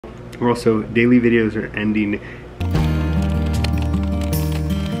Also, daily videos are ending.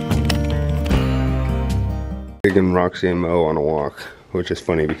 Taking Roxy and Mo on a walk, which is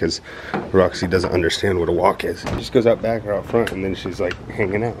funny because Roxy doesn't understand what a walk is. She just goes out back or out front, and then she's like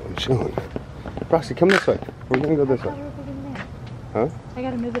hanging out and chilling. Roxy, come this way. We're gonna go this way. Huh? I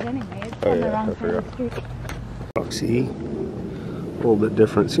gotta move it anyway. It's Oh, on the yeah, wrong side of the street. Roxy, a little bit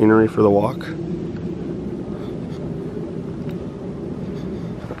different scenery for the walk.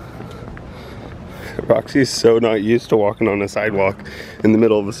 Roxy's so not used to walking on a sidewalk in the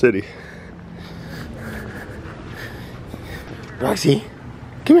middle of the city. Roxy,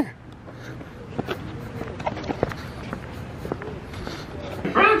 come here.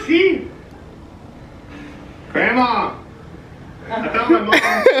 Roxy! Grandma! I found my mom.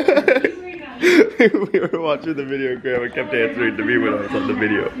 We were watching the video, Grandma kept answering to me when I was on the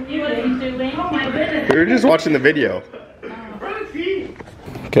video. Oh my goodness. We were just watching the video.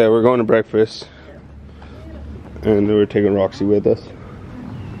 Okay, we're going to breakfast. And we're taking Roxy with us.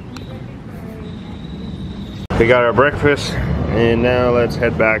 We got our breakfast, and now let's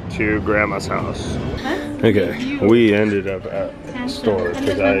head back to Grandma's house. Okay, we ended up at the store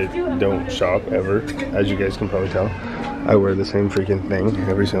because I don't shop ever, as you guys can probably tell. I wear the same freaking thing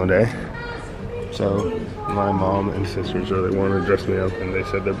every single day. So my mom and sisters really wanted to dress me up, and they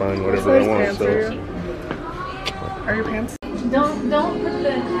said they're buying whatever I want. So Are your pants? Don't put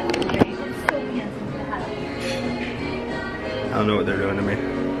the hat in there. It's so pants into the hat. I don't know what they're doing to me.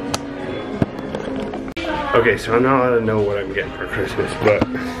 Okay, so I'm not allowed to know what I'm getting for Christmas, but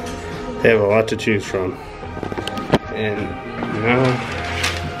they have a lot to choose from. And now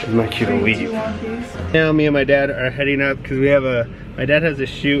it's my cue to leave. Now me and my dad are heading up because we have my dad has a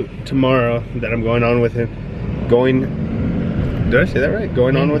shoot tomorrow that I'm going on with him. Did I say that right?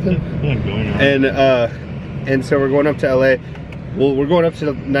 Going on with him? Yeah, going on. And so we're going up to LA. Well, we're going up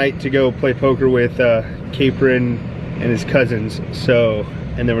tonight to go play poker with Kamerman and his cousins. So,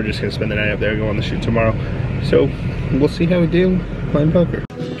 and then we're just gonna spend the night up there, go on the shoot tomorrow. So we'll see how we do playing poker.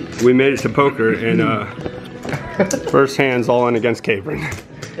 We made it to poker, and first hand's all in against Kamerman.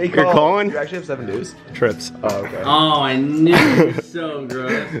 Hey, You're calling? You actually have 7 dues? Trips. Oh, okay. Oh, I knew it was so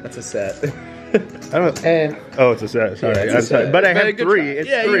gross. That's a set. I don't. Oh, it's a set. Sorry, Yeah, it's a I'm sorry. set. But I You had a had good 3. try. It's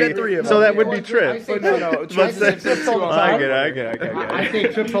Yeah, 3. you had 3 of so them. that would be trips. But no, But trips all the I time. get it. I say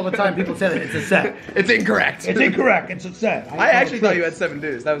trips all the time. People say that it's a set. It's incorrect. It's incorrect. It's a set. I actually thought you had 7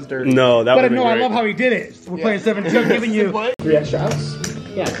 dues. That was dirty. No, that would But be no, I great. love how he did it. We're playing 7. I'm giving you 3 extra outs?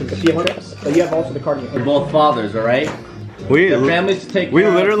 Yeah, so you have trips, but you have also the card in your We're hand. both fathers, all right? We The families to take We care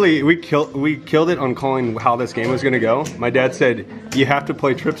of. literally we killed it on calling how this game was gonna go. My dad said you have to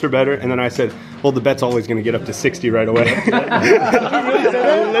play trips or better, and then I said, well, the bet's always gonna get up to 60 right away.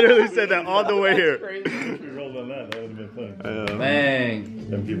 I literally said that all the way here. If we rolled on that, that would have been fun. Bang.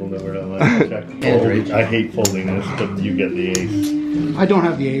 Some people know where to let check. I hate folding this, but you get the ace. I don't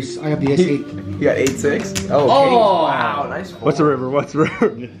have the ace. I have the ace 8. You got 8-6? Oh, Oh. kings. Wow, nice fold. What's the river? What's the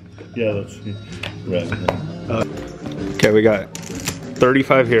river? Yeah, let's see. Right. Okay, we got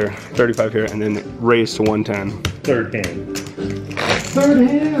 35 here, and then raise to 110. Third hand. Third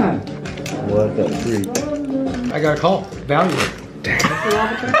hand. Well, that's 3. I got a call. Value.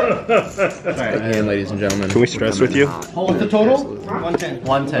 Alright, hand, ladies and gentlemen. Can we stress with you? What's the total? 110.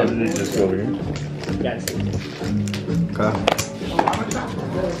 110. Did it just go over here? Yes. Okay.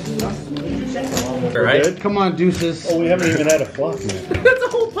 All right. Come on, deuces. Oh, we haven't even had a flop yet. That's a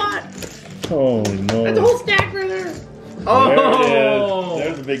whole pot. Oh, no. That's a whole stack right there. There it Oh. is.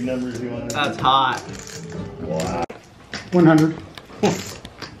 There's the big numbers you wanted. That's hot. Wow. 100.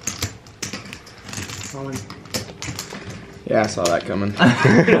 Yeah, I saw that coming.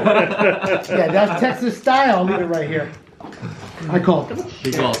 Yeah, that's Texas style. I'll leave it right here. I call.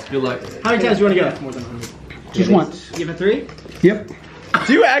 Good call. Good luck. How many times do you want to go? More than 100. Just once. You have a 3? Yep.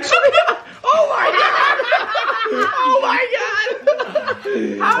 Do you actually? Oh my god! Oh my god!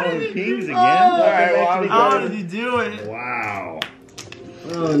 How did he Kings again? Alright, well, How did you do it? Wow.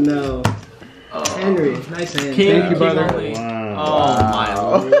 Oh no. Henry, nice hand. King, Thank you, brother. only. Wow. Oh my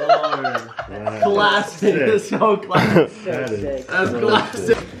lord. Classic. It's so classic. That is. That's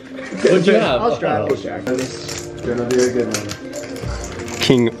classic. What'd you have? I'll strap. It's gonna be a good one.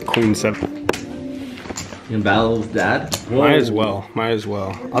 King, Queen 7. You can battle with dad? Might as well.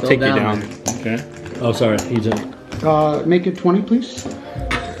 I'll Go take you down, down. man. Okay. Oh, sorry. He's in. Make it 20, please.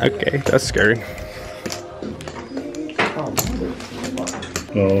 Okay, that's scary.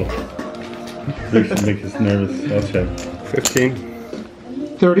 Oh. Dirksen makes us nervous. I'll check. 15.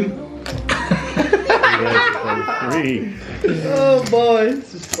 30. You guys are 3. Oh boy,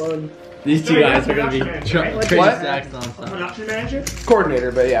 this is fun. These two guys are gonna be trading What? stacks on stuff. Production manager?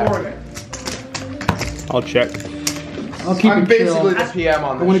 Coordinator, but yeah. I'll check. I'll keep I'm it chill. basically the PM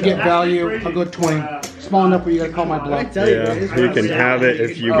on I this want to show. get value. I'll go 20. Small enough where you gotta call my bluff. Yeah, you can have it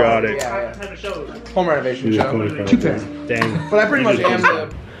if you got it. Yeah, home renovation show. 2 pair. Dang. But I pretty much am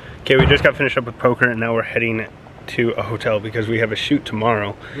the. Okay, we just got finished up with poker and now we're heading to a hotel because we have a shoot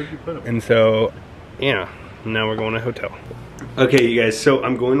tomorrow. And so, yeah, now we're going to a hotel. Okay, you guys, so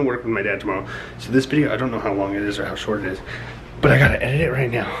I'm going to work with my dad tomorrow. So this video, I don't know how long it is or how short it is, but I gotta edit it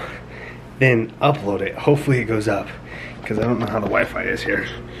right now. Then upload it. Hopefully it goes up because I don't know how the Wi-Fi is here.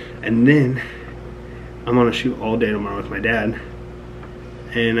 And then I'm on a shoot all day tomorrow with my dad.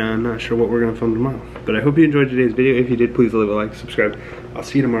 And I'm not sure what we're gonna film tomorrow. But I hope you enjoyed today's video. If you did, please leave a like, subscribe. I'll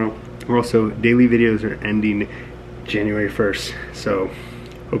see you tomorrow. We're also, daily videos are ending January 1st. So,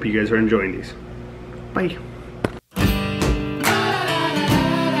 hope you guys are enjoying these. Bye.